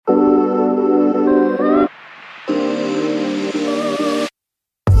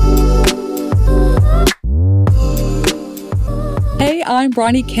Hi, I'm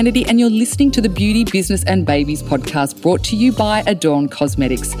Bryony Kennedy and you're listening to the Beauty, Business and Babies podcast brought to you by Adorn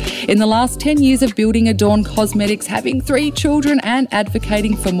Cosmetics. In the last 10 years of building Adorn Cosmetics, having 3 children and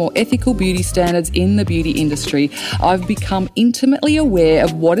advocating for more ethical beauty standards in the beauty industry, I've become intimately aware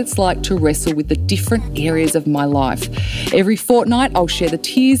of what it's like to wrestle with the different areas of my life. Every fortnight, I'll share the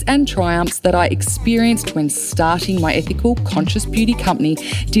tears and triumphs that I experienced when starting my ethical, conscious beauty company,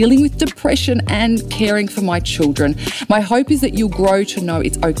 dealing with depression and caring for my children. My hope is that you'll grow to know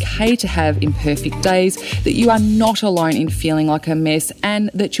it's okay to have imperfect days, that you are not alone in feeling like a mess, and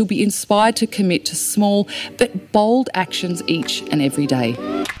that you'll be inspired to commit to small but bold actions each and every day.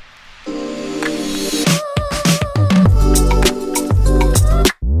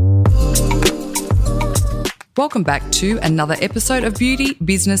 Welcome back to another episode of Beauty,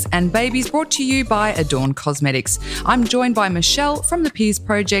 Business and Babies brought to you by Adorn Cosmetics. I'm joined by Michelle from the Peers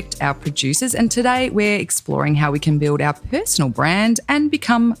Project, our producers, and today we're exploring how we can build our personal brand and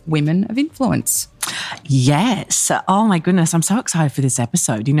become women of influence. Yes. Oh my goodness. I'm so excited for this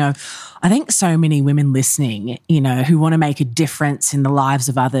episode. I think so many women listening, who want to make a difference in the lives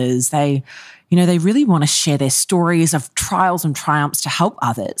of others, they really want to share their stories of trials and triumphs to help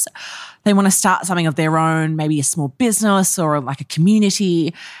others. They want to start something of their own, maybe a small business or like a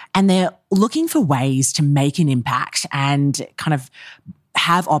community, and they're looking for ways to make an impact and kind of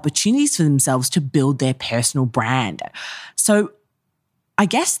have opportunities for themselves to build their personal brand. So I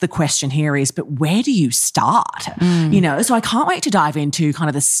guess the question here is, but where do you start? So I can't wait to dive into kind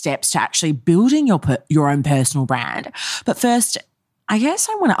of the steps to actually building your own personal brand. But first, I guess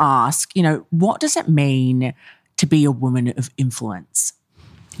I want to ask, what does it mean to be a woman of influence?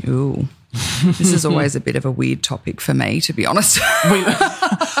 Ooh, this is always a bit of a weird topic for me, to be honest.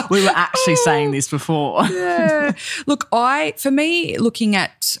 We were actually saying this before. Yeah. Look, for me, looking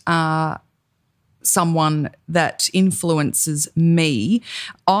at someone that influences me,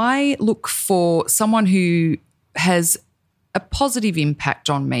 I look for someone who has a positive impact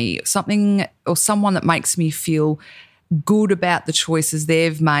on me, something or someone that makes me feel good about the choices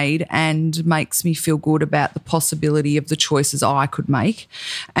they've made and makes me feel good about the possibility of the choices I could make.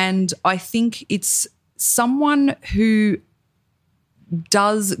 And I think it's someone who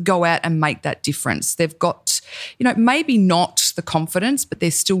does go out and make that difference. They've got, maybe not the confidence, but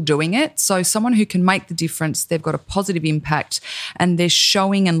they're still doing it. So someone who can make the difference, they've got a positive impact and they're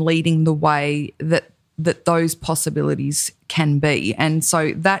showing and leading the way that those possibilities can be. And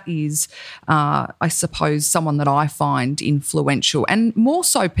so that is, I suppose, someone that I find influential, and more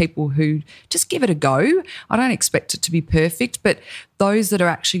so people who just give it a go. I don't expect it to be perfect, but those that are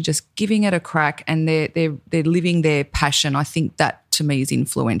actually just giving it a crack and they're living their passion, I think that to me is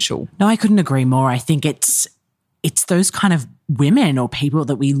influential. No, I couldn't agree more. I think it's those kind of women or people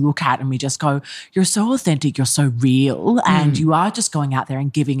that we look at and we just go, you're so authentic, you're so real, and you are just going out there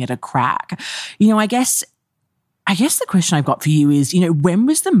and giving it a crack. I guess the question I've got for you is, when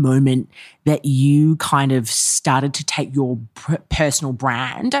was the moment that you kind of started to take your personal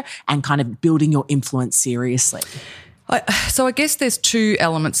brand and kind of building your influence seriously? So I guess there's 2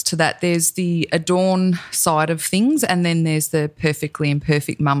 elements to that. There's the Adorn side of things and then there's the Perfectly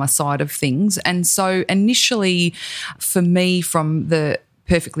Imperfect Mama side of things. And so initially for me, from the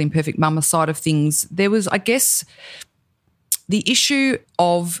Perfectly Imperfect Mama side of things, there was, I guess, the issue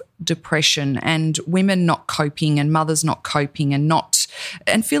of depression and women not coping and mothers not coping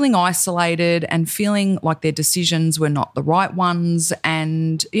and feeling isolated and feeling like their decisions were not the right ones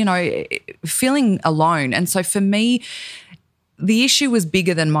and, feeling alone. And so for me, the issue was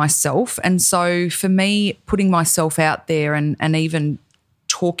bigger than myself. And so for me, putting myself out there and even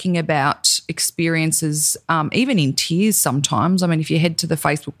talking about experiences, even in tears sometimes. I mean, if you head to the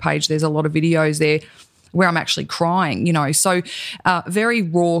Facebook page, there's a lot of videos there where I'm actually crying, so very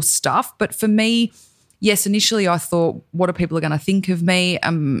raw stuff. But for me, yes, initially I thought, what are people going to think of me?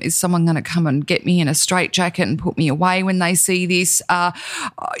 Is someone going to come and get me in a straitjacket and put me away when they see this?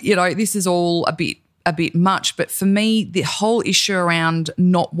 This is all a bit much. But for me, the whole issue around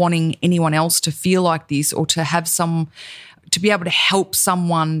not wanting anyone else to feel like this or to have to be able to help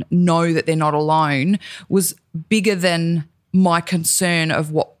someone know that they're not alone was bigger than my concern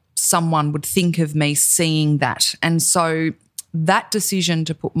of what someone would think of me seeing that. And so that decision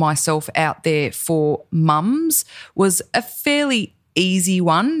to put myself out there for mums was a fairly easy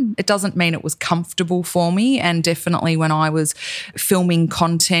one. It doesn't mean it was comfortable for me, and definitely when I was filming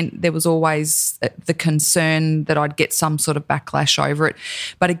content there was always the concern that I'd get some sort of backlash over it.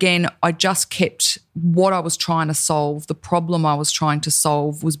 But again, I just kept what I was trying to solve, the problem I was trying to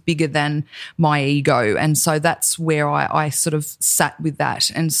solve was bigger than my ego, and so that's where I sort of sat with that.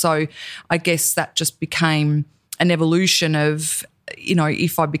 And so I guess that just became an evolution of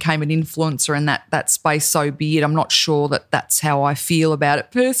if I became an influencer in that space, so be it. I'm not sure that that's how I feel about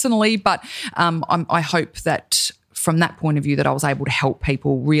it personally, but I hope that from that point of view that I was able to help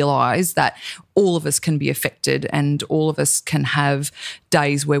people realise that all of us can be affected and all of us can have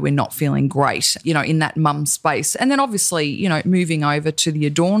days where we're not feeling great, in that mum space. And then obviously, moving over to the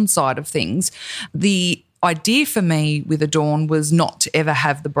Adorn side of things, the idea for me with Adorn was not to ever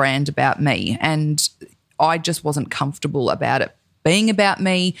have the brand about me, and I just wasn't comfortable about it being about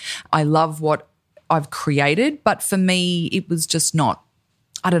me. I love what I've created, but for me it was just not,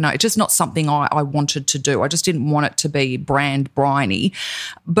 I don't know, it's just not something I wanted to do. I just didn't want it to be brand Bryony.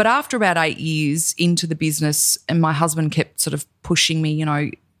 But after about 8 years into the business, and my husband kept sort of pushing me,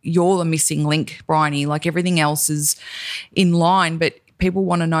 you're the missing link, Bryony, like everything else is in line, but people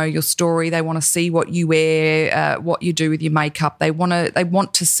want to know your story. They want to see what you wear, what you do with your makeup. They want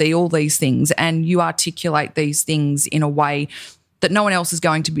to see all these things, and you articulate these things in a way that no one else is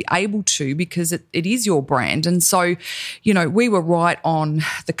going to be able to, because it is your brand. And so, we were right on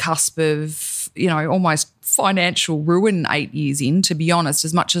the cusp of, almost financial ruin 8 years in, to be honest.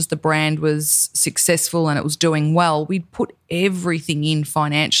 As much as the brand was successful and it was doing well, we'd put everything in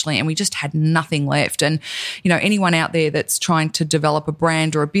financially and we just had nothing left. And, anyone out there that's trying to develop a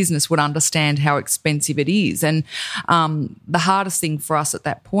brand or a business would understand how expensive it is. And the hardest thing for us at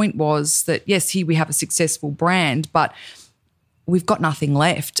that point was that, yes, here we have a successful brand, but we've got nothing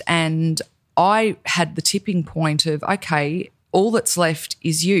left. And I had the tipping point of, okay, all that's left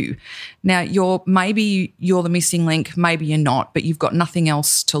is you. Now, maybe you're the missing link, maybe you're not, but you've got nothing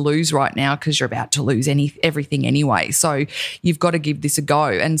else to lose right now because you're about to lose everything anyway. So you've got to give this a go.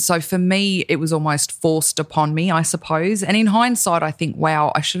 And so for me, it was almost forced upon me, I suppose. And in hindsight, I think,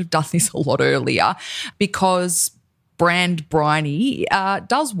 wow, I should have done this a lot earlier, because brand Bryony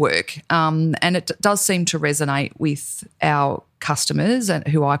does work, and it does seem to resonate with our customers, and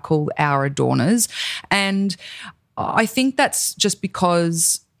who I call our adorners. And I think that's just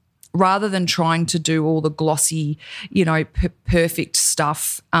because rather than trying to do all the glossy, perfect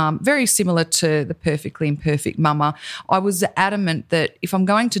stuff, very similar to the Perfectly Imperfect Mama, I was adamant that if I'm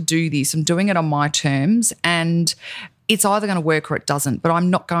going to do this, I'm doing it on my terms, and it's either going to work or it doesn't, but I'm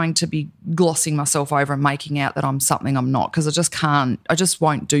not going to be glossing myself over and making out that I'm something I'm not, because I just can't, I just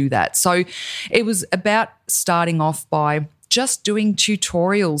won't do that. So it was about starting off by just doing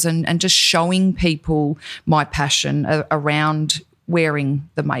tutorials and just showing people my passion around wearing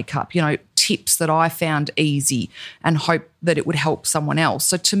the makeup, tips that I found easy and hope that it would help someone else.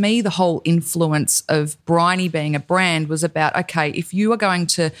 So to me, the whole influence of Bryony being a brand was about, okay, if you are going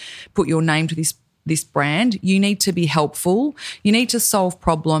to put your name to this brand, you need to be helpful, you need to solve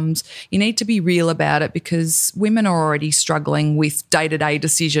problems, you need to be real about it, because women are already struggling with day-to-day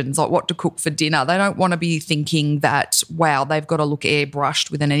decisions like what to cook for dinner. They don't want to be thinking that, wow, they've got to look airbrushed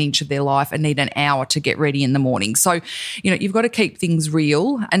within an inch of their life and need an hour to get ready in the morning. So, you've got to keep things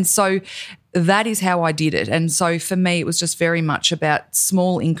real. And so that is how I did it. And so for me, it was just very much about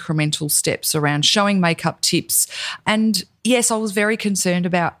small incremental steps around showing makeup tips. And yes, I was very concerned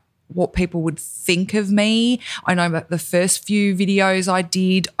about what people would think of me. I know about the first few videos I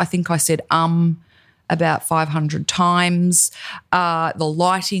did, I think I said about 500 times. The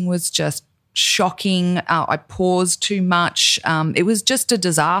lighting was just shocking. I paused too much. It was just a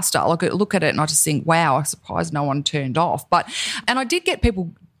disaster. Look at it and I just think, wow, I'm surprised no one turned off. And I did get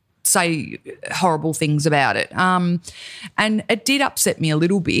people say horrible things about it. And it did upset me a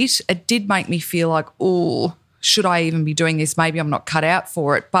little bit. It did make me feel like, oh, should I even be doing this? Maybe I'm not cut out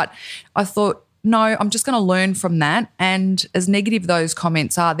for it. But I thought, no, I'm just going to learn from that. And as negative those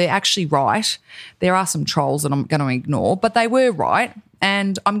comments are, they're actually right. There are some trolls that I'm going to ignore, but they were right.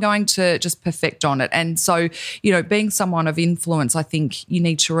 And I'm going to just perfect on it. And so, being someone of influence, I think you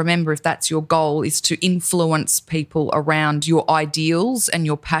need to remember, if that's your goal, is to influence people around your ideals and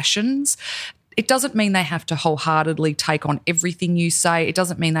your passions. It doesn't mean they have to wholeheartedly take on everything you say. It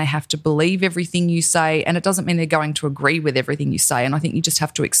doesn't mean they have to believe everything you say, and it doesn't mean they're going to agree with everything you say. And I think you just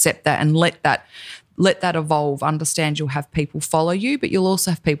have to accept that and let that evolve. Understand you'll have people follow you, but you'll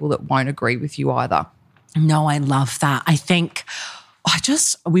also have people that won't agree with you either. No, I love that. I think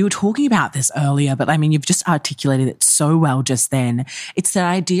we were talking about this earlier, but I mean, you've just articulated it so well just then. It's the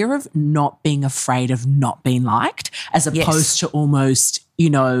idea of not being afraid of not being liked, as opposed to almost,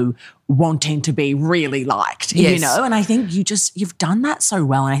 wanting to be really liked, and I think you've done that so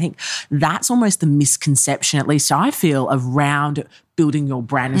well. And I think that's almost the misconception, at least I feel, around building your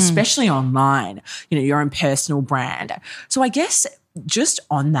brand, especially online, your own personal brand. So I guess just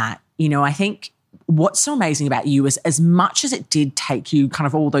on that, I think what's so amazing about you is, as much as it did take you kind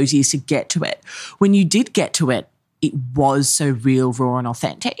of all those years to get to it, when you did get to it, it was so real, raw and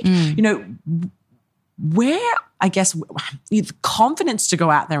authentic. You know, where I guess the confidence to go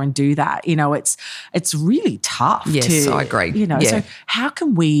out there and do that, you know, it's really tough. Yes, I agree. You know, so how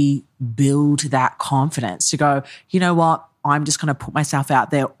can we build that confidence to go, you know what, I'm just going to put myself out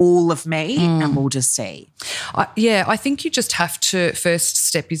there, all of me, and we'll just see. I think you just have to, first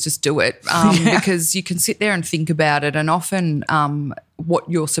step is just do it, because you can sit there and think about it, and often what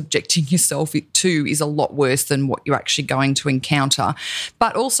you're subjecting yourself to is a lot worse than what you're actually going to encounter.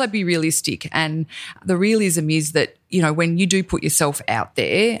 But also be realistic, and the realism is that, you know, when you do put yourself out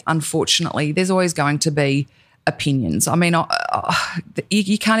there, unfortunately, there's always going to be opinions. I mean,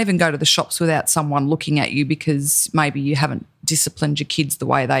 you can't even go to the shops without someone looking at you because maybe you haven't disciplined your kids the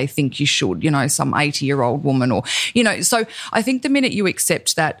way they think you should, you know, some 80-year-old woman or, you know. So I think the minute you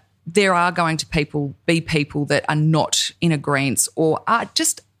accept that there are going to be people that are not in agreement or are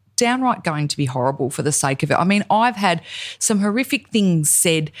just downright going to be horrible for the sake of it. I mean, I've had some horrific things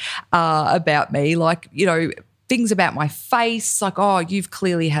said about me, like, you know, things about my face, like, oh, you've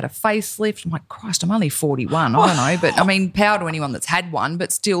clearly had a facelift. I'm like, Christ, I'm only 41. I don't know. But, I mean, power to anyone that's had one,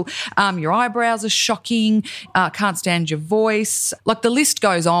 but still, your eyebrows are shocking, can't stand your voice. Like, the list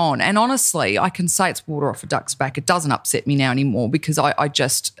goes on. And honestly, I can say it's water off a duck's back. It doesn't upset me now anymore because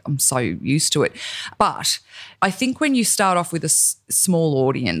I'm so used to it. But I think when you start off with a small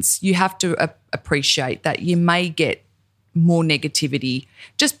audience, you have to appreciate that you may get more negativity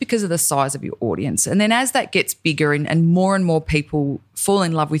just because of the size of your audience. And then as that gets bigger and more people fall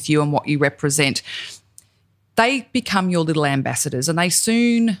in love with you and what you represent, they become your little ambassadors, and they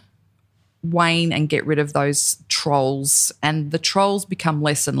soon wane and get rid of those trolls, and the trolls become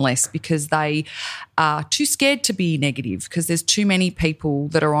less and less because they are too scared to be negative because there's too many people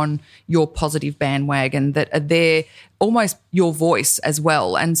that are on your positive bandwagon that are there, almost your voice as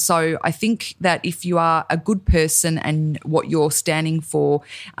well. And so I think that if you are a good person and what you're standing for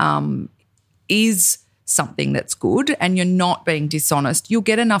is something that's good and you're not being dishonest, you'll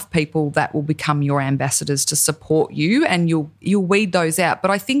get enough people that will become your ambassadors to support you, and you'll weed those out. But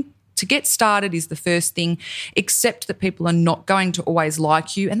I think to get started is the first thing. Accept that people are not going to always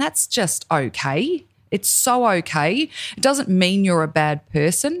like you, and that's just okay. It's so okay. It doesn't mean you're a bad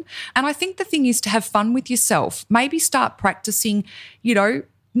person. And I think the thing is to have fun with yourself. Maybe start practicing, you know,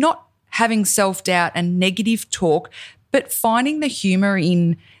 not having self-doubt and negative talk, but finding the humour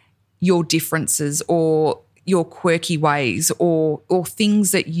in your differences or your quirky ways or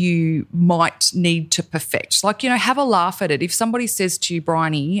things that you might need to perfect. Like, you know, have a laugh at it. If somebody says to you,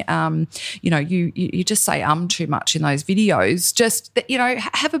 Bryony, you know, you just say too much in those videos, just, you know,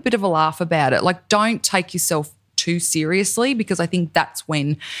 have a bit of a laugh about it. Like, don't take yourself too seriously, because I think that's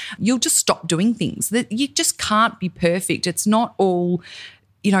when you'll just stop doing things. That you just can't be perfect. It's not all,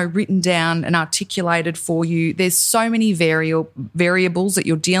 you know, written down and articulated for you. There's so many variables that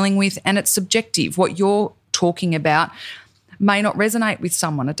you're dealing with, and it's subjective. What you're talking about may not resonate with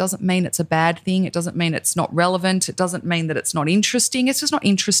someone. It doesn't mean it's a bad thing. It doesn't mean it's not relevant. It doesn't mean that it's not interesting. It's just not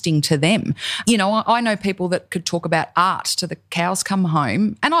interesting to them. You know, I know people that could talk about art to the cows come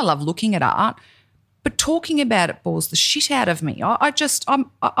home, and I love looking at art, but talking about it bores the shit out of me.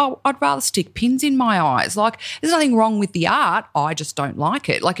 I'd rather stick pins in my eyes. Like, there's nothing wrong with the art. I just don't like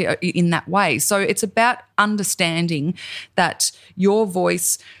it, like, in that way. So it's about understanding that your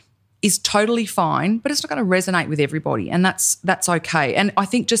voice is totally fine, but it's not going to resonate with everybody, and that's okay. And I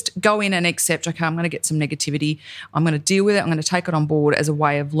think just go in and accept, okay, I'm going to get some negativity. I'm going to deal with it. I'm going to take it on board as a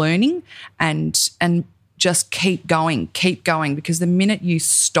way of learning and just keep going, because the minute you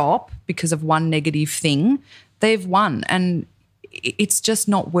stop because of one negative thing, they've won, and it's just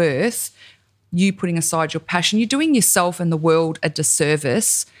not worth you putting aside your passion. You're doing yourself and the world a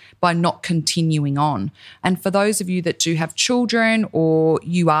disservice by not continuing on. And for those of you that do have children, or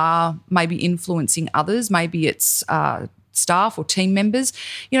you are maybe influencing others, maybe it's staff or team members,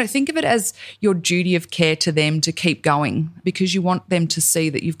 you know, think of it as your duty of care to them to keep going, because you want them to see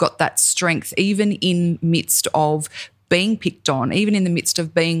that you've got that strength, even in midst of being picked on, even in the midst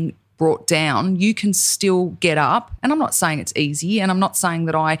of being brought down, you can still get up. And I'm not saying it's easy, and I'm not saying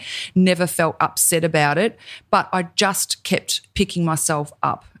that I never felt upset about it, but I just kept picking myself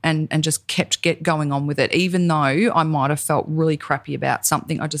up and just kept going on with it. Even though I might have felt really crappy about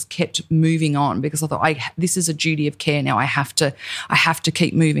something, I just kept moving on, because I thought, this is a duty of care now. I have to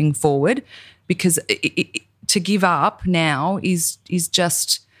keep moving forward, because to give up now is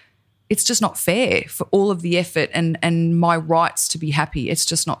just, it's just not fair for all of the effort and my rights to be happy. It's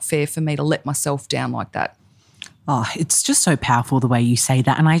just not fair for me to let myself down like that. Oh, it's just so powerful the way you say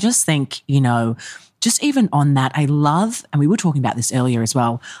that. And I just think, you know, just even on that, I love, and we were talking about this earlier as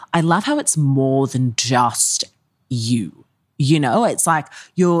well, I love how it's more than just you. You know, it's like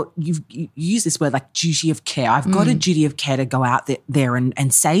you use this word like duty of care. I've got a duty of care to go out there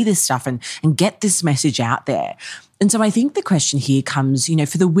and say this stuff and get this message out there. And so I think the question here comes, you know,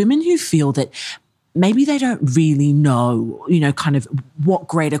 for the women who feel that maybe they don't really know, you know, kind of what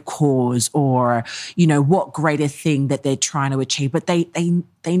greater cause or, you know, what greater thing that they're trying to achieve, but they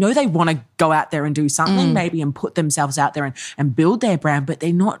know they want to go out there and do something maybe and put themselves out there and build their brand, but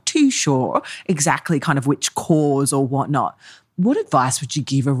they're not too sure exactly kind of which cause or whatnot. What advice would you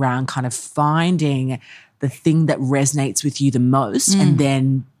give around kind of finding the thing that resonates with you the most and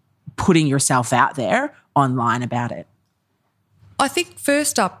then putting yourself out there online about it? I think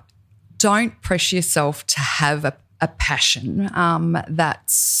first up, don't pressure yourself to have a passion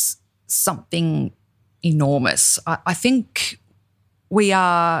that's something enormous. I think we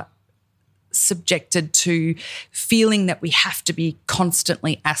are subjected to feeling that we have to be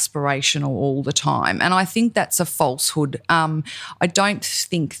constantly aspirational all the time. And I think that's a falsehood. I don't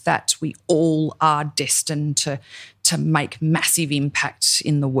think that we all are destined to make massive impact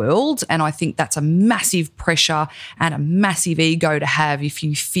in the world. And I think that's a massive pressure and a massive ego to have if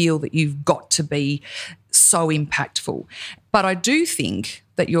you feel that you've got to be so impactful. But I do think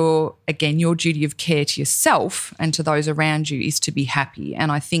that your duty of care to yourself and to those around you is to be happy.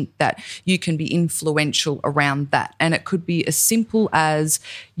 And I think that you can be influential around that. And it could be as simple as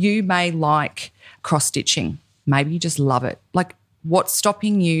you may like cross-stitching. Maybe you just love it. Like, what's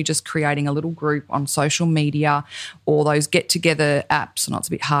stopping you just creating a little group on social media or those get-together apps? I know it's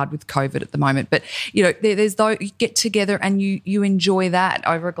a bit hard with COVID at the moment, but, you know, there's those, you get together and you enjoy that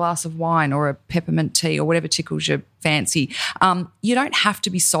over a glass of wine or a peppermint tea or whatever tickles your fancy. You don't have to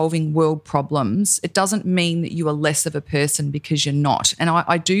be solving world problems. It doesn't mean that you are less of a person because you're not. And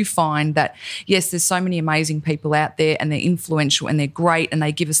I do find that, yes, there's so many amazing people out there and they're influential and they're great and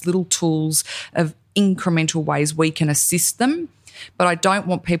they give us little tools of incremental ways we can assist them. But I don't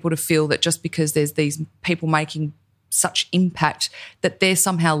want people to feel that just because there's these people making such impact that they're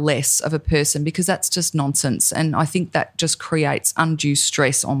somehow less of a person, because that's just nonsense. And I think that just creates undue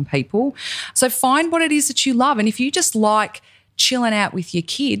stress on people. So find what it is that you love. And if you just like chilling out with your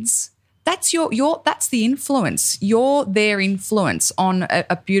kids, that's that's the influence. You're their influence on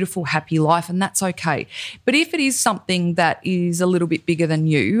a beautiful, happy life, and that's okay. But if it is something that is a little bit bigger than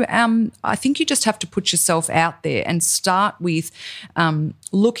you, I think you just have to put yourself out there and start with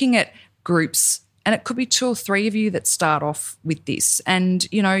looking at groups. And it could be 2 or 3 of you that start off with this.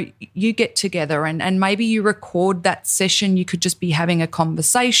 And, you know, you get together and maybe you record that session. You could just be having a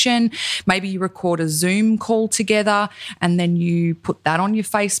conversation. Maybe you record a Zoom call together and then you put that on your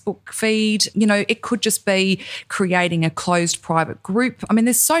Facebook feed. You know, it could just be creating a closed private group. I mean,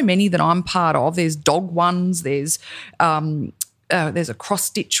 there's so many that I'm part of. There's dog ones. There's a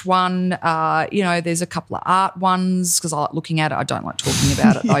cross-stitch one. You know, there's a couple of art ones because I like looking at it. I don't like talking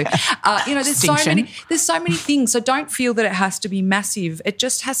about it though. You know, there's so many things. So don't feel that it has to be massive. It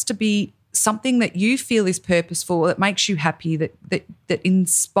just has to be something that you feel is purposeful, that makes you happy, that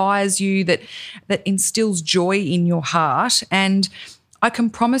inspires you, that instills joy in your heart. And I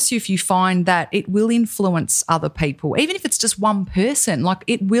can promise you, if you find that, it will influence other people, even if it's just one person, like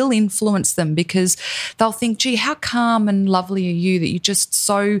it will influence them because they'll think, gee, how calm and lovely are you that you're just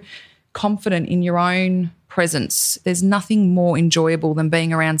so confident in your own presence. There's nothing more enjoyable than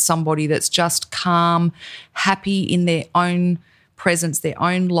being around somebody that's just calm, happy in their own presence, their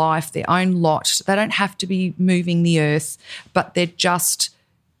own life, their own lot. They don't have to be moving the earth, but they're just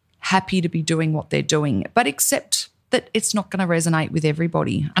happy to be doing what they're doing. But accept that it's not going to resonate with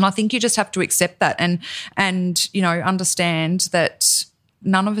everybody. And I think you just have to accept that and you know, understand that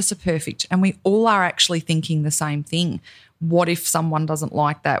none of us are perfect and we all are actually thinking the same thing. What if someone doesn't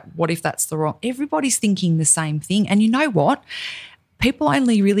like that? What if that's the wrong? Everybody's thinking the same thing. And you know what? People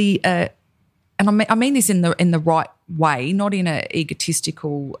only really and I mean this in the right way, not in an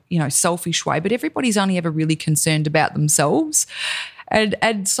egotistical, you know, selfish way, but everybody's only ever really concerned about themselves.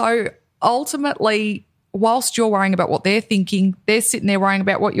 And so ultimately, whilst you're worrying about what they're thinking, they're sitting there worrying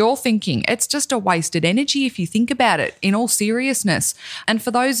about what you're thinking. It's just a wasted energy if you think about it in all seriousness. And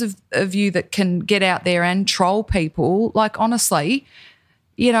for those of you that can get out there and troll people, like honestly,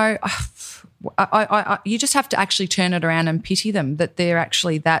 you know, you just have to actually turn it around and pity them that they're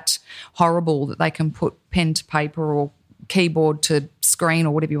actually that horrible that they can put pen to paper or keyboard to screen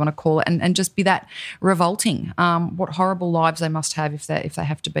or whatever you want to call it and just be that revolting. What horrible lives they must have if they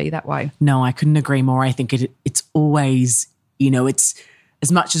have to be that way. No, I couldn't agree more. I think it's always, you know, it's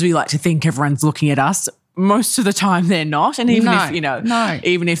as much as we like to think everyone's looking at us, most of the time they're not. And even No, if, you know, no.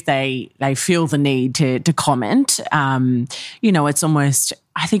 even if they feel the need to comment, you know, it's almost,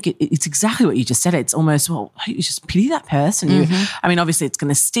 I think it's exactly what you just said. It's almost, well, you just pity that person. I mean, obviously it's going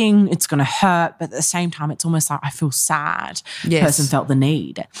to sting, it's going to hurt, but at the same time, it's almost like I feel sad. Yes. The person felt the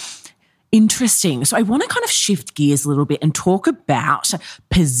need. Interesting. So I want to kind of shift gears a little bit and talk about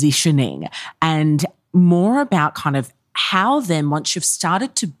positioning and more about kind of how then, once you've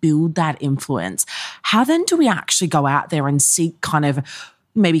started to build that influence, how then do we actually go out there and seek kind of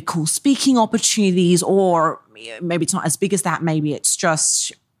maybe cool speaking opportunities, or maybe it's not as big as that. Maybe it's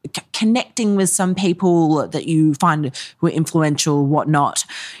just connecting with some people that you find who are influential, whatnot.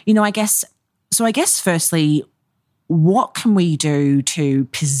 You know, I guess firstly, what can we do to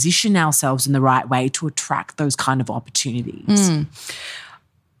position ourselves in the right way to attract those kind of opportunities?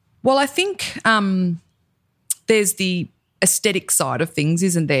 Well, I think there's the aesthetic side of things,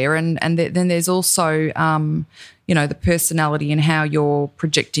 isn't there? And then there's also, you know, the personality and how you're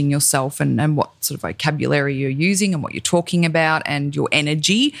projecting yourself and what sort of vocabulary you're using and what you're talking about and your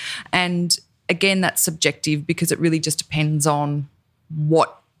energy. And again, that's subjective because it really just depends on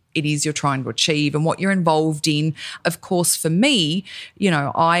what it is you're trying to achieve and what you're involved in. Of course, for me, you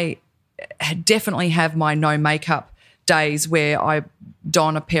know, I definitely have my no makeup days where I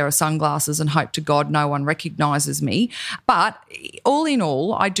don a pair of sunglasses and hope to God no one recognises me. But all in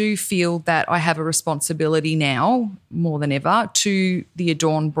all, I do feel that I have a responsibility now more than ever to the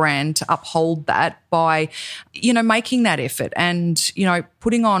Adorn brand to uphold that by, you know, making that effort and, you know,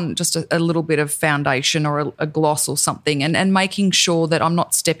 putting on just a little bit of foundation or a gloss or something and making sure that I'm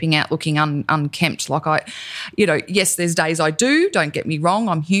not stepping out looking unkempt. Like you know, yes, there's days I do, don't get me wrong,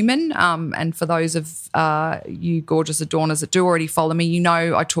 I'm human. And for those of you gorgeous adorners that do already follow me, you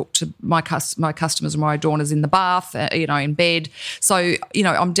know I talk to my customers and my adorners in the bath, you know, in bed. So, you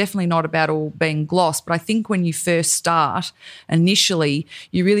know, I'm definitely not about all being gloss, but I think when you first start initially,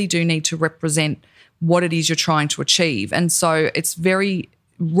 you really do need to represent what it is you're trying to achieve. And so it's very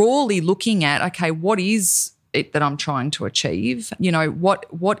rawly looking at, okay, what is it that I'm trying to achieve? You know,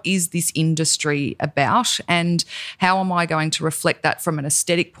 what is this industry about and how am I going to reflect that from an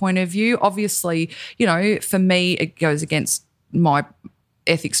aesthetic point of view? Obviously, you know, for me, it goes against my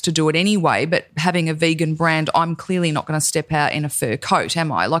ethics to do it anyway, but having a vegan brand, I'm clearly not going to step out in a fur coat,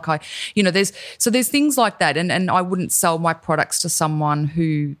 am I? Like you know, there's things like that. And I wouldn't sell my products to someone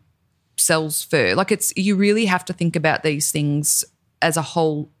who sells fur. Like you really have to think about these things as a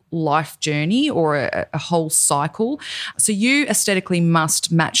whole life journey or a whole cycle. So you aesthetically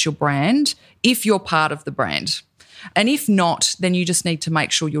must match your brand if you're part of the brand. And if not, then you just need to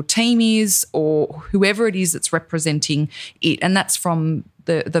make sure your team is or whoever it is that's representing it. And that's from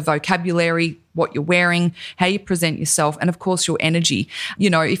the vocabulary, what you're wearing, how you present yourself, and, of course, your energy. You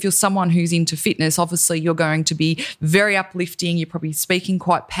know, if you're someone who's into fitness, obviously you're going to be very uplifting. You're probably speaking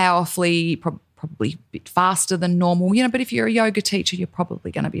quite powerfully, probably a bit faster than normal, you know, but if you're a yoga teacher, you're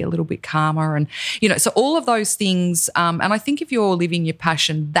probably going to be a little bit calmer and, you know, so all of those things. And I think if you're living your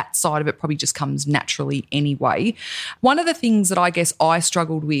passion, that side of it probably just comes naturally anyway. One of the things that I guess I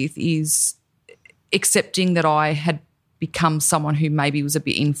struggled with is accepting that I had become someone who maybe was a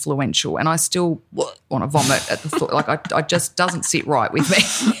bit influential, and I still want to vomit at the thought. Like I just doesn't sit right with me.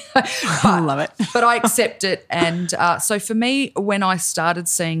 I love it. But I accept it. And so for me, when I started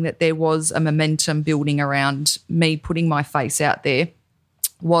seeing that there was a momentum building around me putting my face out there,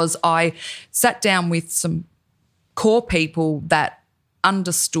 was I sat down with some core people that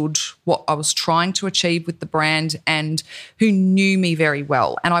understood what I was trying to achieve with the brand and who knew me very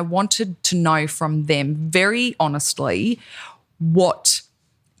well. And I wanted to know from them very honestly what,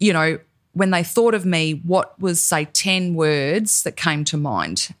 you know, when they thought of me, what was, say, 10 words that came to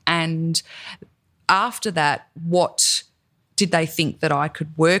mind. And after that, what did they think that I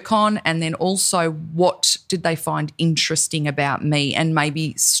could work on? And then also what did they find interesting about me and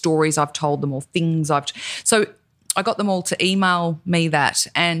maybe stories I've told them or things So I got them all to email me that,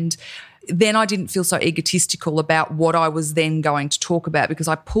 and then I didn't feel so egotistical about what I was then going to talk about because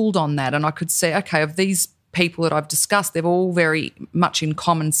I pulled on that and I could say, okay, of these people that I've discussed, they've all very much in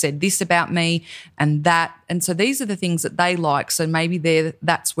common said this about me and that. And so these are the things that they like. So maybe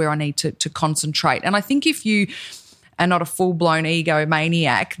that's where I need to concentrate. And I think if you are not a full-blown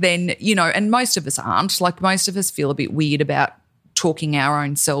egomaniac, then, you know, and most of us aren't, like most of us feel a bit weird about talking our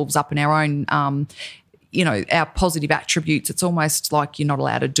own selves up and our own you know, our positive attributes. It's almost like you're not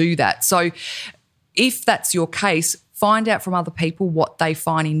allowed to do that. So if that's your case, find out from other people what they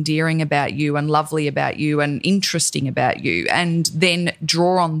find endearing about you and lovely about you and interesting about you, and then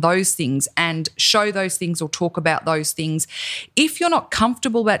draw on those things and show those things or talk about those things. If you're not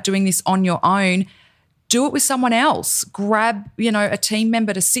comfortable about doing this on your own, do it with someone else. Grab, a team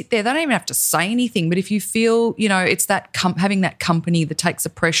member to sit there. They don't even have to say anything, but if you feel, it's that having that company that takes the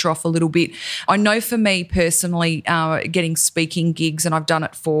pressure off a little bit. I know for me personally, getting speaking gigs, and I've done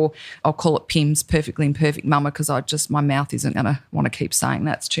it for, I'll call it PIMS, Perfectly Imperfect Mama, because my mouth isn't going to want to keep saying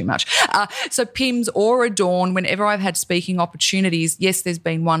that's too much. So PIMS or Adorn, whenever I've had speaking opportunities, yes, there's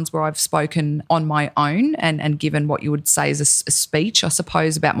been ones where I've spoken on my own and given what you would say is a speech, I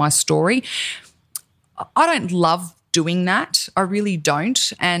suppose, about my story. I don't love doing that. I really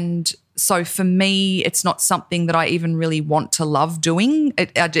don't. And so for me, it's not something that I even really want to love doing.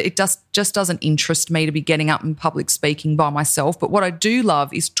 It just doesn't interest me to be getting up and public speaking by myself. But what I do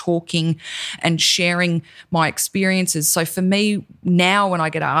love is talking and sharing my experiences. So for me now, when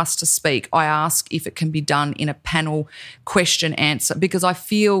I get asked to speak, I ask if it can be done in a panel question answer, because I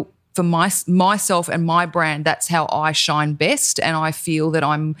feel for myself and my brand, that's how I shine best, and I feel that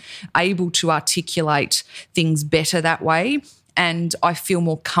I'm able to articulate things better that way, and I feel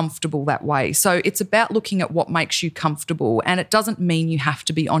more comfortable that way. So it's about looking at what makes you comfortable, and it doesn't mean you have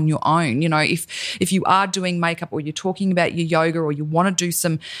to be on your own. If you are doing makeup or you're talking about your yoga or you want to do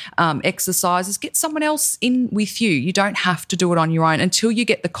some exercises, get someone else in with you. You don't have to do it on your own until you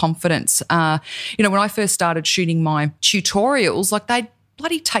get the confidence. When I first started shooting my tutorials, like they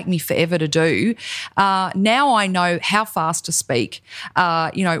bloody take me forever to do. Now I know how fast to speak,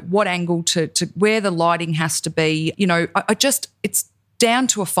 what angle to where the lighting has to be. It's down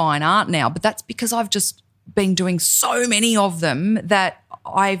to a fine art now, but that's because I've just been doing so many of them that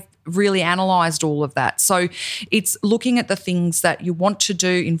I've really analysed all of that. So it's looking at the things that you want to do,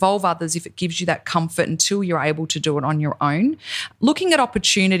 involve others if it gives you that comfort until you're able to do it on your own. Looking at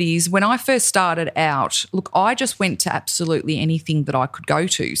opportunities, when I first started out, I just went to absolutely anything that I could go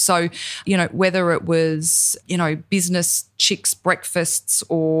to. So, whether it was, business chicks breakfasts,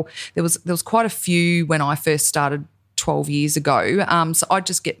 or there was quite a few when I first started 12 years ago. So I'd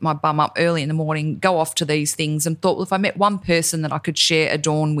just get my bum up early in the morning, go off to these things, and thought, well, if I met one person that I could share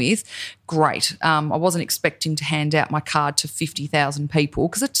Adorn with, great. I wasn't expecting to hand out my card to 50,000 people,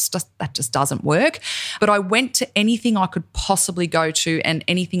 because that just doesn't work. But I went to anything I could possibly go to and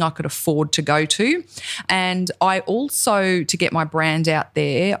anything I could afford to go to. And I also, to get my brand out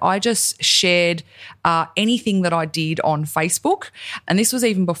there, I just shared anything that I did on Facebook. And this was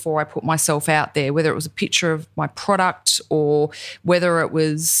even before I put myself out there, whether it was a picture of my product or whether it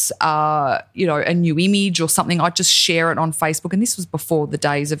was, a new image or something. I'd just share it on Facebook. And this was before the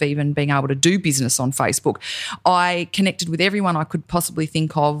days of even being able to do business on Facebook. I connected with everyone I could possibly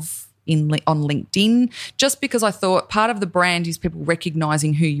think of on LinkedIn, just because I thought part of the brand is people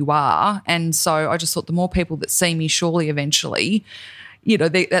recognizing who you are. And so I just thought the more people that see me, surely eventually,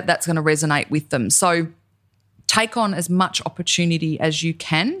 that's going to resonate with them. So take on as much opportunity as you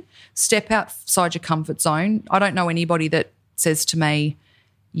can. Step outside your comfort zone. I don't know anybody that says to me,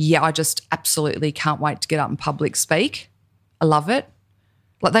 yeah, I just absolutely can't wait to get up and public speak. I love it.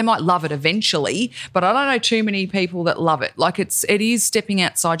 Like, they might love it eventually, but I don't know too many people that love it. Like, it is stepping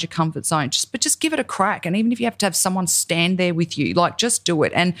outside your comfort zone, but just give it a crack. And even if you have to have someone stand there with you, just do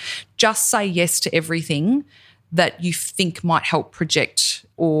it, and just say yes to everything that you think might help project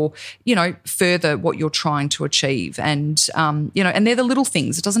or, further what you're trying to achieve. And, and they're the little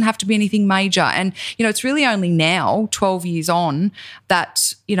things. It doesn't have to be anything major. And, it's really only now, 12 years on,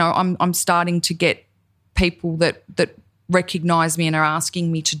 that, I'm starting to get people that recognise me and are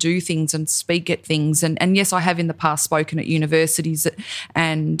asking me to do things and speak at things. And yes, I have in the past spoken at universities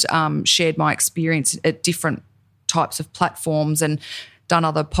and shared my experience at different types of platforms and done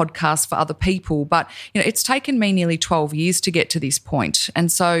other podcasts for other people. But, it's taken me nearly 12 years to get to this point.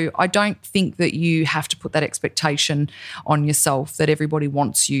 And so I don't think that you have to put that expectation on yourself that everybody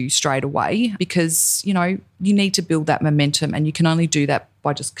wants you straight away, because, you need to build that momentum, and you can only do that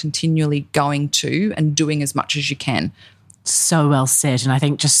by just continually going to and doing as much as you can. So well said. And I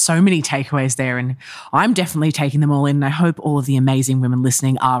think just so many takeaways there. And I'm definitely taking them all in. And I hope all of the amazing women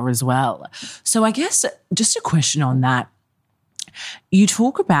listening are as well. So I guess just a question on that. You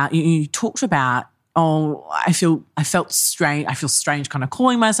talked about, I feel strange kind of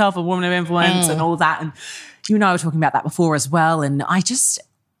calling myself a woman of influence and all that. And you and I were talking about that before as well. And I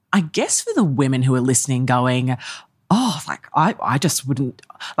guess for the women who are listening going, I just wouldn't,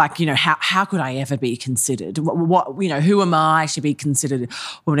 how could I ever be considered? Who am I to be considered a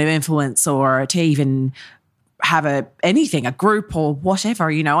woman of influence, or to even have a group or whatever?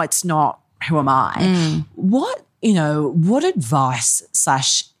 It's not, who am I? What advice /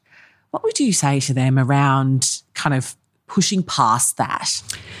 what would you say to them around kind of pushing past that?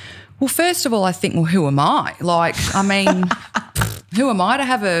 Well, first of all, I think, who am I? who am I to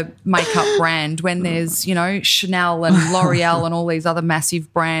have a makeup brand when there's, Chanel and L'Oreal and all these other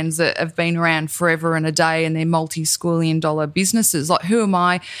massive brands that have been around forever and a day and they're multi-squillion dollar businesses? Like, who am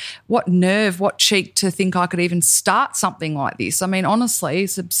I? What nerve, what cheek to think I could even start something like this? I mean, honestly,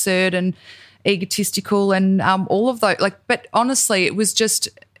 it's absurd and egotistical and all of those. But honestly, it was just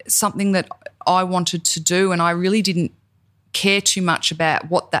something that I wanted to do, and I really didn't care too much about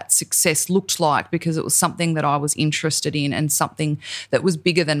what that success looked like because it was something that I was interested in and something that was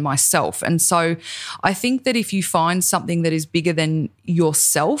bigger than myself. And so I think that if you find something that is bigger than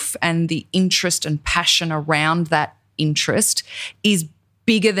yourself and the interest and passion around that interest is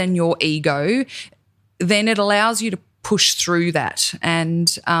bigger than your ego, then it allows you to push through that.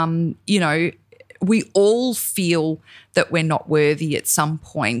 And, we all feel that we're not worthy at some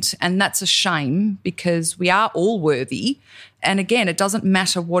point, and that's a shame because we are all worthy. And again, it doesn't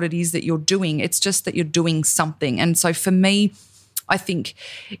matter what it is that you're doing. It's just that you're doing something. And so for me, I think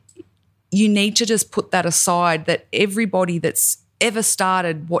you need to just put that aside, that everybody that's ever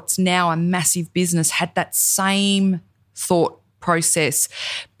started what's now a massive business had that same thought process,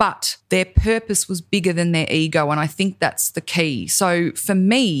 but their purpose was bigger than their ego, and I think that's the key. So for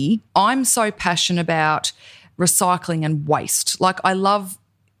me, I'm so passionate about recycling and waste. Like, I love,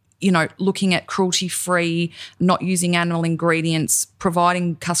 looking at cruelty-free, not using animal ingredients,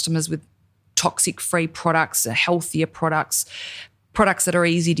 providing customers with toxic-free products, healthier products that are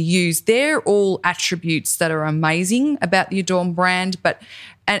easy to use. They're all attributes that are amazing about the Adorn brand, but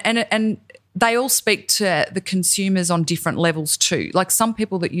and they all speak to the consumers on different levels too. Like, some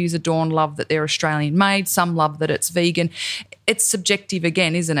people that use Adorn love that they're Australian made, some love that it's vegan. It's subjective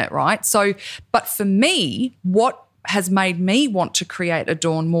again, isn't it, right? So, but for me, what has made me want to create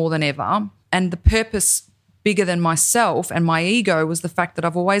Adorn more than ever, and the purpose bigger than myself and my ego, was the fact that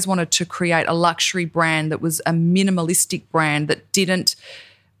I've always wanted to create a luxury brand that was a minimalistic brand that didn't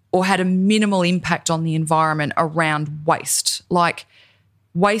or had a minimal impact on the environment around waste. Like,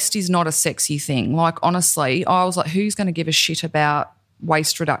 waste is not a sexy thing. Like, honestly, I was like, who's going to give a shit about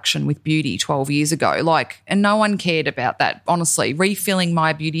waste reduction with beauty 12 years ago? Like, and no one cared about that, honestly. Refilling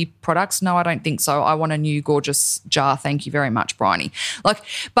my beauty products, no, I don't think so. I want a new gorgeous jar. Thank you very much, Bryony. Like,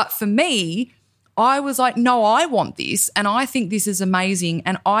 but for me, I was like, no, I want this, and I think this is amazing,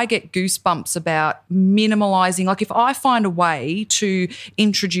 and I get goosebumps about minimalising. Like, if I find a way to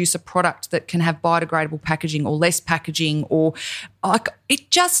introduce a product that can have biodegradable packaging or less packaging, or like, it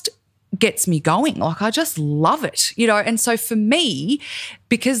just gets me going. Like, I just love it, And so for me,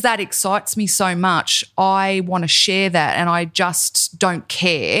 because that excites me so much, I want to share that, and I just don't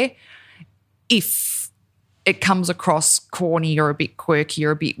care if it comes across corny or a bit quirky or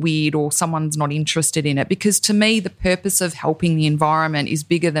a bit weird or someone's not interested in it, because to me, the purpose of helping the environment is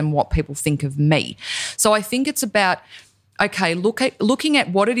bigger than what people think of me. So I think it's about, okay, looking at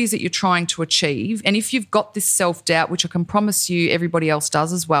what it is that you're trying to achieve, and if you've got this self-doubt, which I can promise you everybody else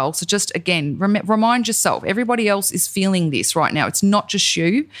does as well, so just, again, remind yourself, everybody else is feeling this right now. It's not just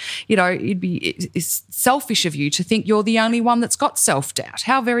you. It's selfish of you to think you're the only one that's got self-doubt.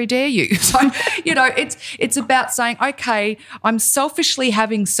 How very dare you? So, it's about saying, okay, I'm selfishly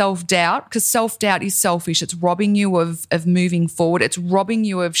having self-doubt, because self-doubt is selfish. It's robbing you of moving forward. It's robbing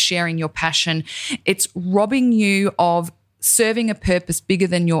you of sharing your passion. It's robbing you of serving a purpose bigger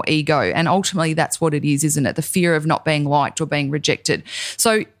than your ego. And ultimately that's what it is, isn't it? The fear of not being liked or being rejected.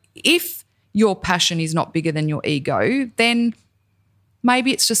 So if your passion is not bigger than your ego, then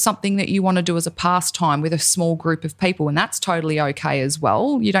maybe it's just something that you want to do as a pastime with a small group of people, and that's totally okay as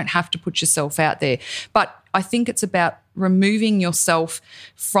well. You don't have to put yourself out there. But I think it's about removing yourself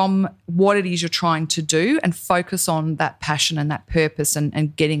from what it is you're trying to do and focus on that passion and that purpose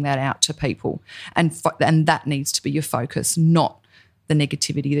and getting that out to people. And that needs to be your focus, not the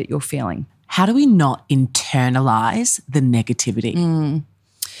negativity that you're feeling. How do we not internalize the negativity?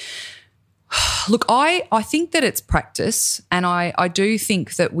 Look, I think that it's practice, and I do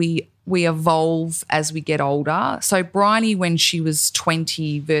think that we evolve as we get older. So Bryony, when she was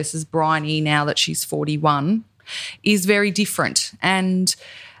 20 versus Bryony now that she's 41, is very different.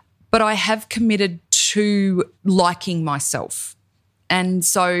 But I have committed to liking myself. And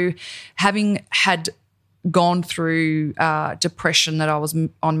so having had gone through depression that I was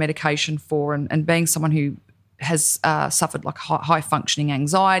on medication for, and being someone who has suffered like high functioning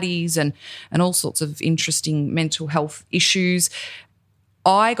anxieties and all sorts of interesting mental health issues,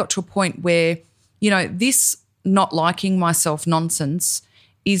 I got to a point where, this not liking myself nonsense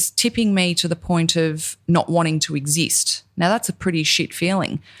is tipping me to the point of not wanting to exist. Now, that's a pretty shit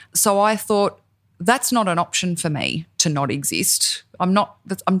feeling. So I thought that's not an option for me to not exist.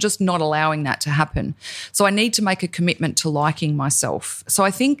 I'm just not allowing that to happen. So I need to make a commitment to liking myself. So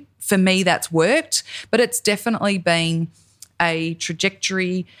I think for me that's worked, but it's definitely been a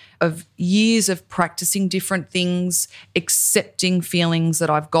trajectory of years of practicing different things, accepting feelings that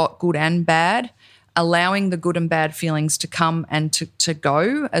I've got, good and bad, allowing the good and bad feelings to come and to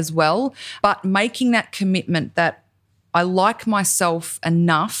go as well, but making that commitment that I like myself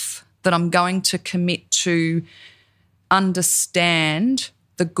enough that I'm going to commit to understand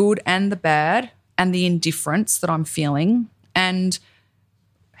the good and the bad and the indifference that I'm feeling, and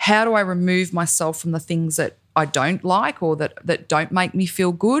how do I remove myself from the things that I don't like or that don't make me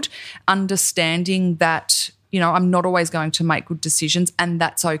feel good, understanding that, you know, I'm not always going to make good decisions, and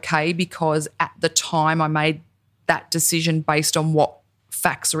that's okay, because at the time I made that decision based on what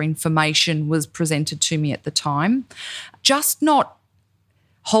facts or information was presented to me at the time. Just not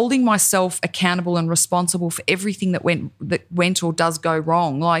holding myself accountable and responsible for everything that went or does go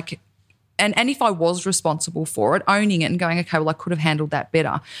wrong. Like, and if I was responsible for it, owning it and going, okay, well, I could have handled that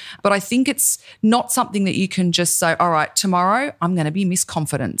better. But I think it's not something that you can just say, all right, tomorrow I'm going to be Miss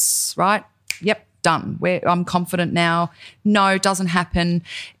Confidence, right? Yep, done. I'm confident now. No, it doesn't happen.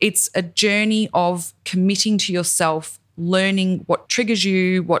 It's a journey of committing to yourself, learning what triggers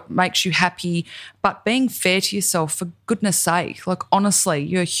you, what makes you happy, but being fair to yourself, for goodness sake. Like, honestly,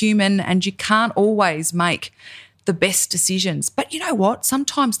 you're human and you can't always make the best decisions. But you know what?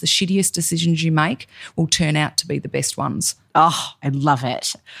 Sometimes the shittiest decisions you make will turn out to be the best ones. Oh, I love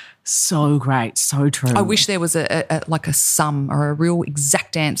it. So great. So true. I wish there was a sum or a real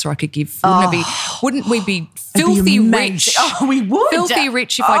exact answer I could give. Wouldn't we be filthy rich? Oh, we would. Filthy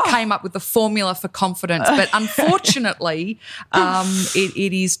rich if I came up with the formula for confidence. But unfortunately,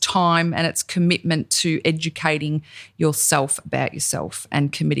 it is time and it's commitment to educating yourself about yourself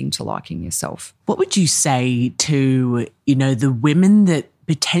and committing to liking yourself. What would you say to, you know, the women that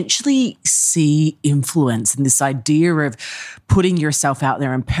potentially see influence and this idea of putting yourself out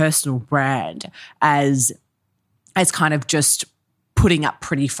there and personal brand as kind of just putting up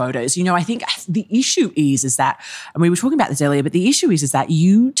pretty photos? You know, I think the issue is that, and we were talking about this earlier, but the issue is that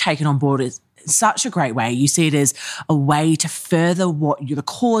you take it on board as such a great way. You see it as a way to further the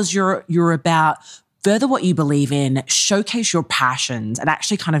cause you're about, further what you believe in, showcase your passions, and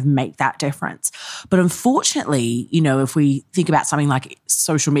actually kind of make that difference. But unfortunately, you know, if we think about something like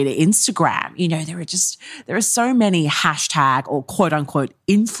social media, Instagram, you know, there are so many hashtag or quote unquote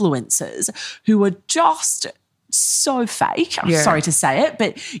influencers who are just so fake. I'm sorry to say it,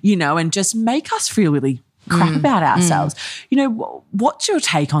 but, you know, and just make us feel really crap about ourselves. You know, what's your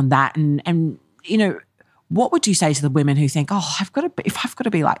take on that? And, you know, what would you say to the women who think, oh, I've got to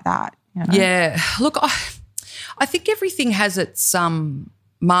be like that? You know? Yeah. Look, I think everything has its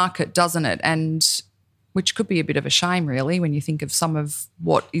market, doesn't it? And which could be a bit of a shame, really, when you think of some of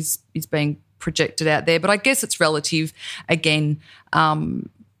what is being projected out there. But I guess it's relative. Again,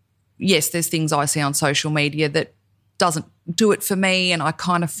 yes, there's things I see on social media that doesn't do it for me, and I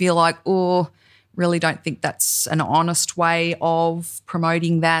kind of feel like, really don't think that's an honest way of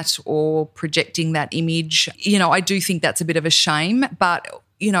promoting that or projecting that image. You know, I do think that's a bit of a shame, but,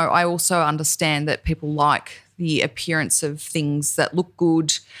 you know, I also understand that people like the appearance of things that look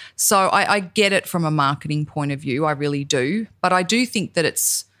good. So I get it from a marketing point of view, I really do. But I do think that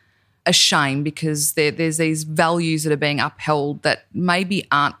it's a shame because there's these values that are being upheld that maybe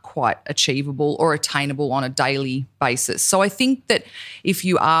aren't quite achievable or attainable on a daily basis. So I think that if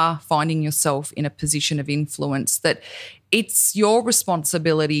you are finding yourself in a position of influence, that it's your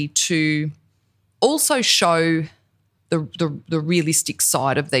responsibility to also show the realistic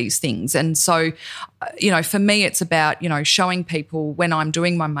side of these things. And so, you know, for me, it's about, you know, showing people when I'm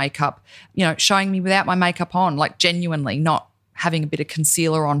doing my makeup, you know, showing me without my makeup on, like genuinely, not having a bit of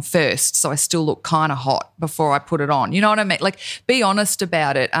concealer on first so I still look kind of hot before I put it on. You know what I mean? Like, be honest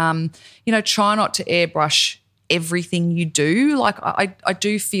about it. You know, try not to airbrush everything you do. Like, I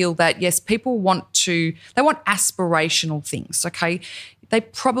do feel that, yes, people want aspirational things, okay? They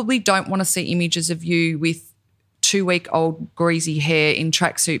probably don't want to see images of you with 2-week-old greasy hair in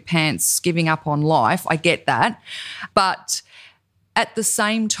tracksuit pants giving up on life. I get that. But at the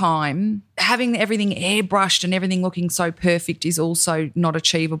same time, having everything airbrushed and everything looking so perfect is also not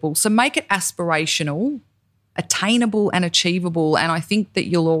achievable. So make it aspirational, attainable and achievable, and I think that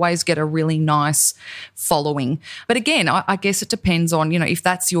you'll always get a really nice following. But again, I guess it depends on, you know, if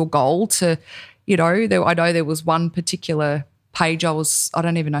that's your goal to, you know, I know there was one particular page I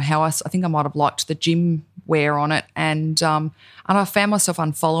don't even know how I think I might have liked the gym wear on it, and I found myself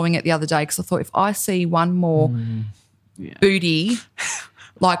unfollowing it the other day because I thought if I see one more booty,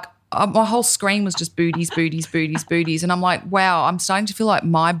 like my whole screen was just booties, booties, booties, booties. And I'm like, wow, I'm starting to feel like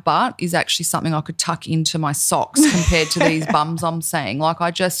my butt is actually something I could tuck into my socks compared to these bums I'm seeing. Like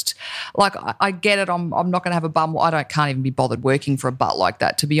I get it. I'm not going to have a bum. Can't even be bothered working for a butt like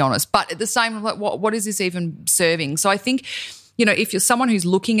that, to be honest. But at the same, like, what is this even serving? So I think, you know, if you're someone who's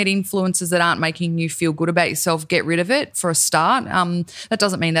looking at influencers that aren't making you feel good about yourself, get rid of it for a start. That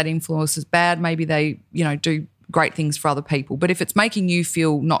doesn't mean that influencer is bad. Maybe they, you know, do great things for other people. But if it's making you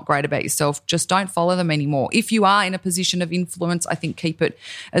feel not great about yourself, just don't follow them anymore. If you are in a position of influence, I think keep it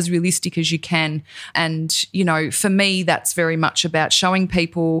as realistic as you can. And, you know, for me, that's very much about showing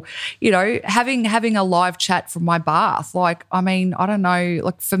people, you know, having a live chat from my bath. Like, I mean, I don't know,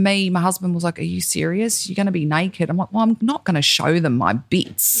 like for me, my husband was like, are you serious? You're going to be naked? I'm like, well, I'm not going to show them my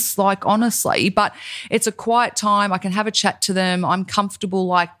bits, like honestly, but it's a quiet time. I can have a chat to them. I'm comfortable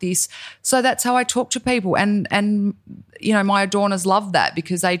like this. So that's how I talk to people. And you know, my Adorners love that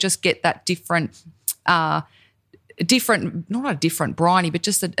because they just get that different, not a different briny, but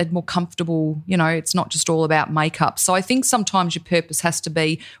just a more comfortable, you know, it's not just all about makeup. So I think sometimes your purpose has to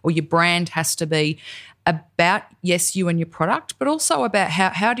be, or your brand has to be about, yes, you and your product, but also about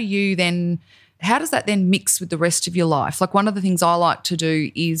how does that then mix with the rest of your life? Like one of the things I like to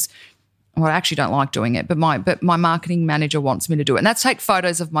do is, well, I actually don't like doing it, but my marketing manager wants me to do it. And that's take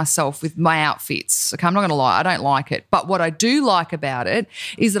photos of myself with my outfits. Okay, I'm not going to lie, I don't like it. But what I do like about it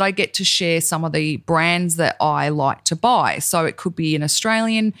is that I get to share some of the brands that I like to buy. So it could be an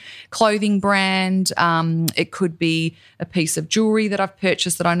Australian clothing brand. It could be a piece of jewellery that I've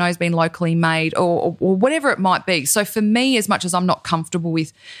purchased that I know has been locally made or whatever it might be. So for me, as much as I'm not comfortable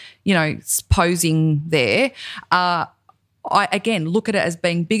with, you know, posing there, I, again, look at it as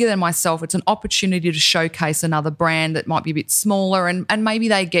being bigger than myself. It's an opportunity to showcase another brand that might be a bit smaller and maybe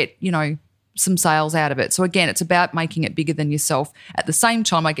they get, you know, some sales out of it. So, again, it's about making it bigger than yourself. At the same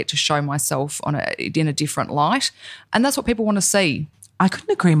time, I get to show myself in a different light, and that's what people want to see. I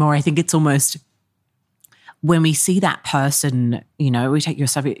couldn't agree more. I think it's almost when we see that person, you know, we take your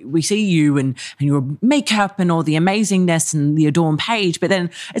stuff, we see you and your makeup and all the amazingness and the Adorn page, but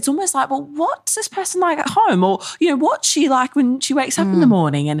then it's almost like, well, what's this person like at home? Or, you know, what's she like when she wakes up in the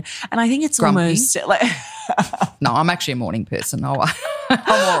morning? And I think it's Grumpy. Almost like... No, I'm actually a morning person. I'm all right.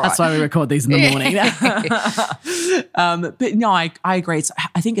 That's why we record these in the morning. But no, I agree.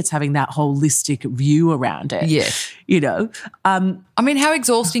 I think it's having that holistic view around it. Yeah. You know? I mean, how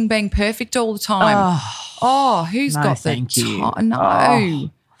exhausting being perfect all the time. Who's got the time? No.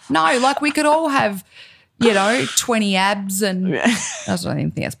 No, like we could all have, you know, 20 abs and I don't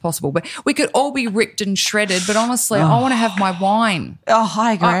even think that's possible, but we could all be ripped and shredded. But honestly, I want to have my wine. Oh,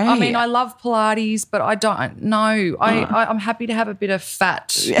 I agree. I mean, I love Pilates, but I don't know. I'm happy to have a bit of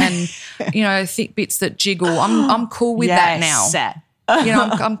fat and, you know, thick bits that jiggle. I'm cool with that now. You know,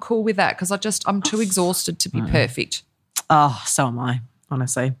 I'm cool with that because I'm too exhausted to be perfect. Oh, so am I,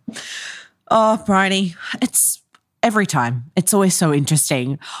 honestly. Oh, Bryony, it's every time. It's always so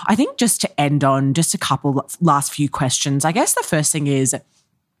interesting. I think just to end on just a couple last few questions, I guess the first thing is,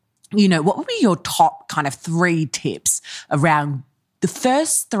 you know, what would be your top kind of 3 tips around the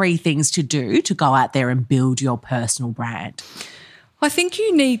first 3 things to do to go out there and build your personal brand? I think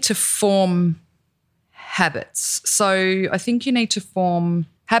you need to form habits. So I think you need to form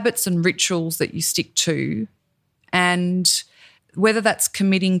habits and rituals that you stick to, and whether that's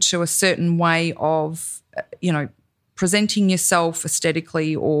committing to a certain way of, you know, presenting yourself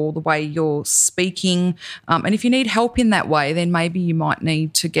aesthetically or the way you're speaking. And if you need help in that way, then maybe you might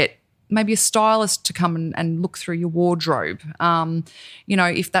need to get maybe a stylist to come and look through your wardrobe. You know,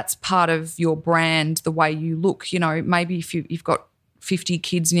 if that's part of your brand, the way you look, you know, maybe if you've got 50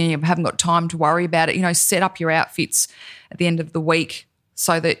 kids and you haven't got time to worry about it, you know, set up your outfits at the end of the week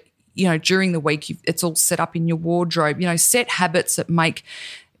so that, you know, during the week it's all set up in your wardrobe. You know, set habits that make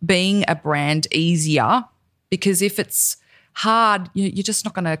being a brand easier, because if it's hard, you're just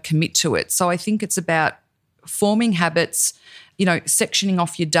not going to commit to it. So I think it's about forming habits, you know, sectioning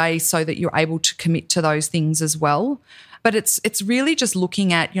off your day so that you're able to commit to those things as well. But it's really just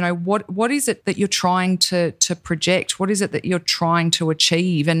looking at, you know, what is it that you're trying to project? What is it that you're trying to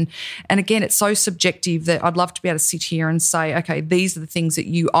achieve? And again, it's so subjective that I'd love to be able to sit here and say, okay, these are the things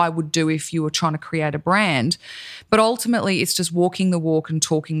that I would do if you were trying to create a brand. But ultimately, it's just walking the walk and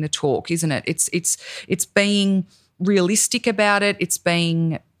talking the talk, isn't it? It's being realistic about it. It's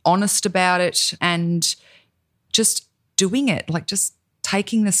being honest about it, and just doing it, like just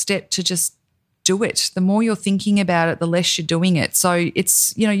taking the step to just do it. The more you're thinking about it, the less you're doing it. So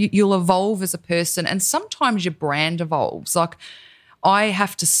it's, you know, you'll evolve as a person, and sometimes your brand evolves. Like I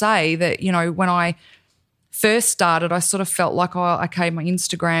have to say that, you know, when I first started, I sort of felt like, oh, okay, my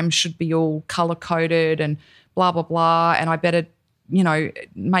Instagram should be all color-coded and blah, blah, blah, and I better,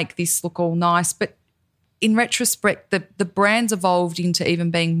 make this look all nice. But in retrospect, the brand's evolved into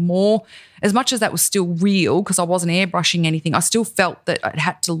even being more, as much as that was still real because I wasn't airbrushing anything, I still felt that it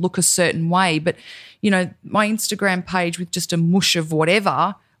had to look a certain way. But, my Instagram page with just a mush of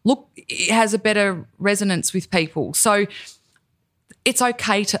whatever, it has a better resonance with people. So it's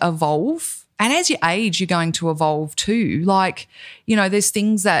okay to evolve. And as you age, you're going to evolve too. Like, there's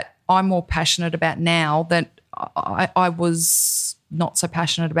things that I'm more passionate about now that I was not so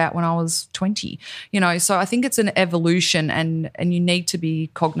passionate about when I was 20. So I think it's an evolution and you need to be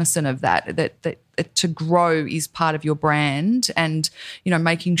cognizant of that to grow is part of your brand and,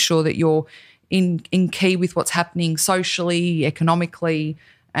 making sure that you're in key with what's happening socially, economically,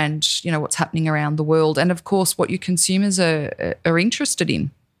 and, what's happening around the world. And, of course, what your consumers are interested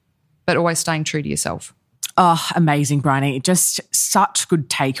in. But always staying true to yourself. Oh, amazing, Bryony. Just such good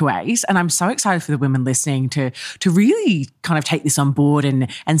takeaways. And I'm so excited for the women listening to really kind of take this on board and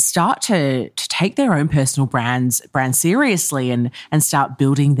start to take their own personal brand seriously and start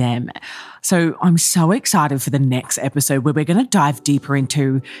building them. So I'm so excited for the next episode where we're going to dive deeper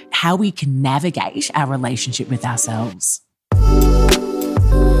into how we can navigate our relationship with ourselves.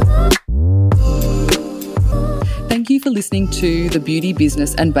 Thank you for listening to the Beauty,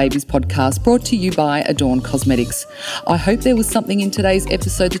 Business and Babies podcast brought to you by Adorn Cosmetics. I hope there was something in today's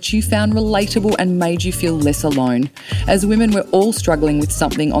episode that you found relatable and made you feel less alone. As women, we're all struggling with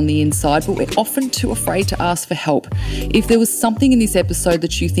something on the inside, but we're often too afraid to ask for help. If there was something in this episode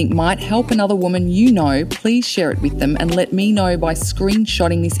that you think might help another woman please share it with them and let me know by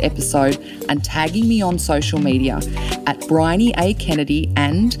screenshotting this episode and tagging me on social media at Bryony A. Kennedy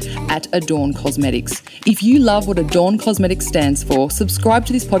and at Adorn Cosmetics. If you love what Adorn Cosmetics stands for, subscribe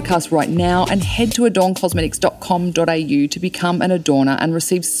to this podcast right now and head to adorncosmetics.com.au to become an Adorner and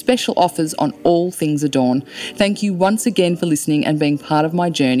receive special offers on all things Adorn. Thank you once again for listening and being part of my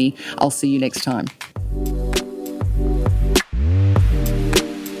journey. I'll see you next time.